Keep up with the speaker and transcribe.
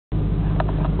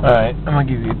Alright, I'm gonna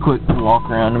give you a quick walk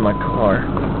around in my car.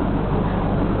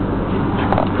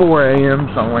 4 a.m.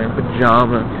 so I'm wearing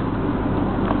pajamas.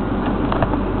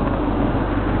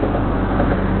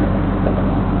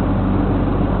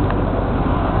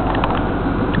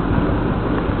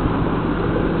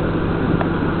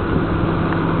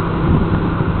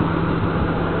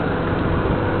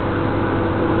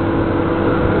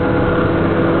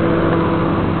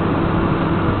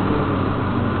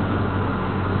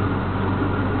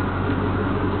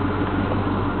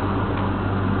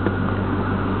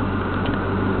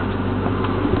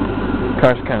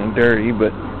 Car's kind of dirty,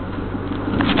 but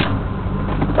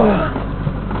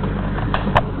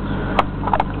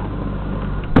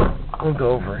we'll go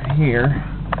over here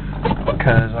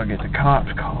because I'll get the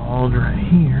cops called right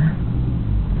here.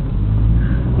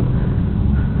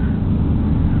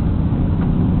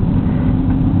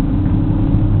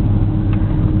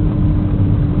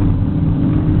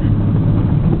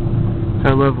 It's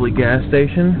our lovely gas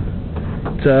station.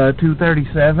 It's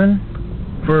 $2.37.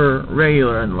 For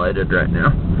regular unleaded right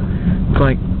now. It's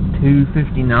like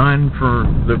 $2.59 for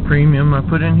the premium I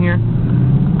put in here.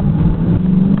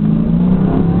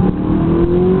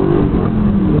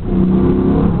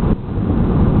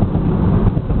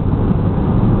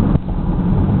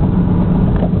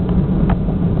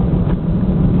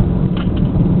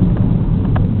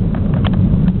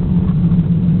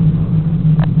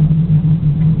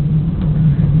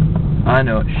 I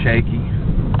know it's shaky.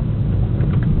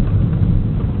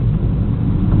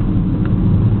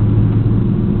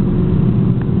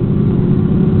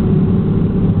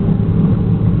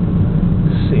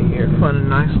 Find a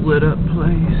nice lit up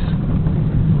place.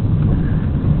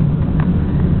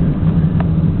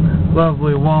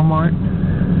 Lovely Walmart.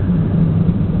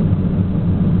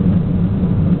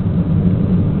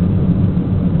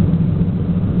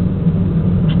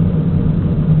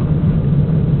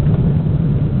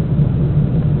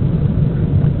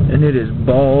 And it is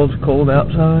balls cold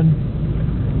outside.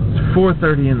 It's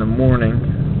 4:30 in the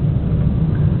morning.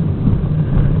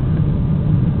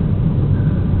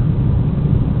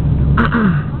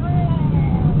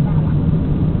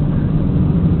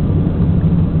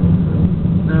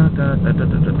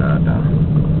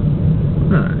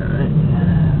 Alright,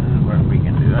 where we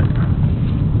can do it.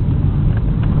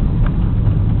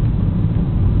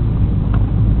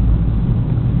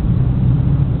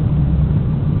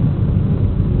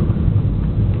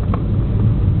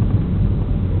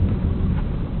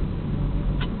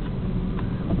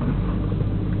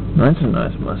 That's a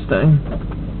nice Mustang.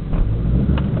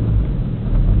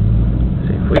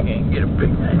 See if we can get a big.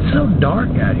 It's so dark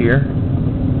out here.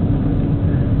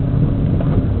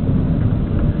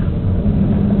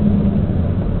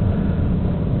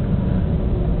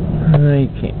 You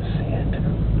can't see it.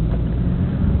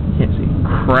 You can't see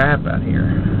crap out here.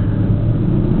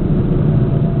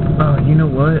 Oh, you know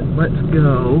what? Let's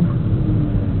go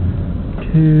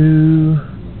to...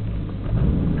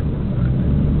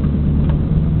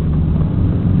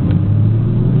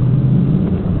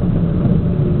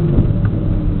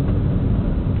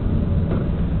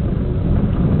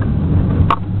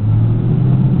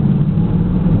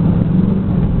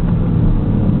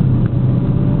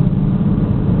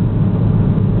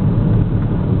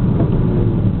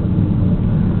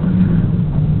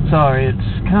 Sorry,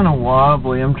 it's kind of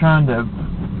wobbly. I'm trying to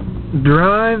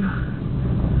drive,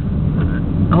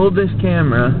 hold this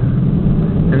camera,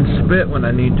 and spit when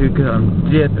I need to because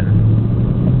I'm dipping.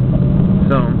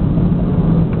 So...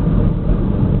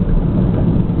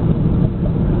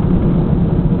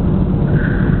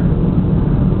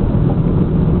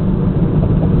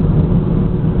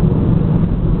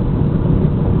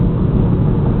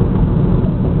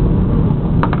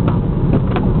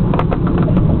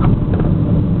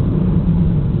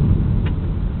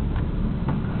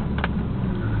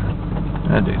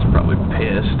 that dude's probably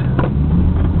pissed.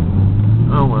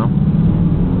 Oh well.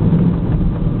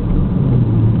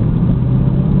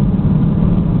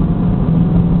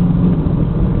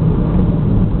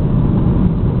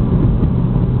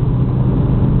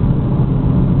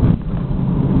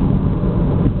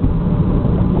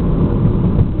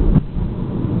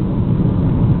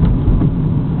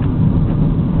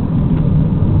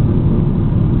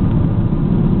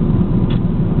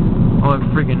 All that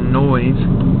freaking noise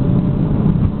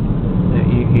that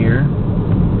you hear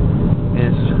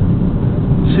is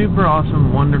super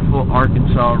awesome, wonderful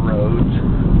Arkansas roads.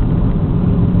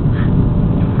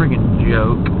 Friggin'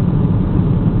 joke.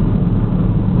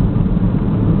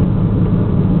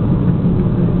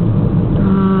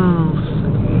 Oh, let's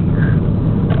see here.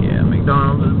 Yeah,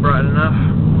 McDonald's is bright enough.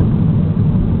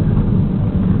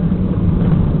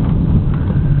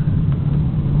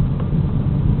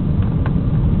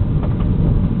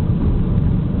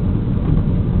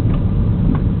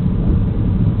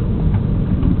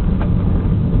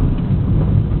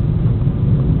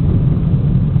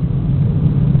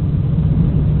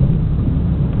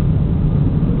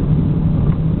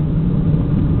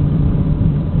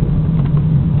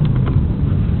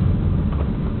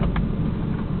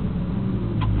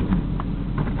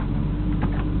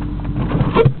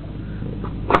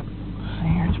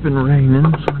 been raining,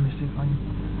 so let me see if I can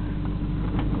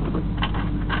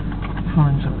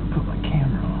find something to put my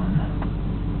camera on.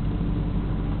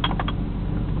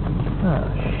 Oh,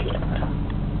 shit.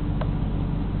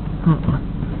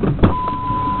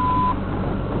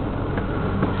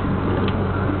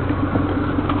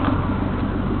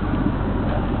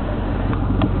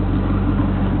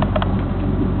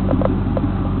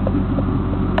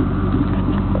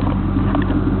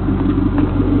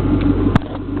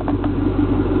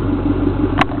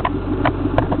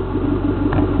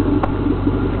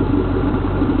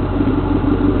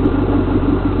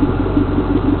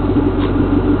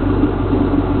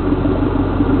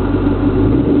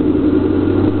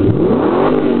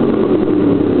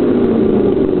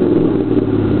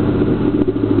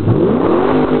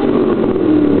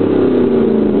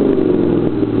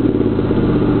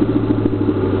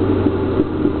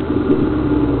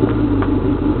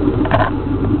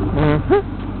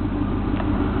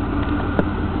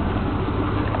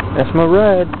 That's my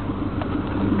ride.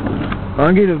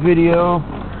 I'll get a video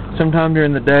sometime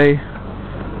during the day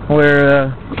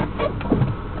where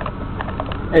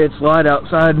it's light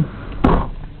outside.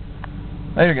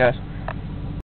 Later, guys.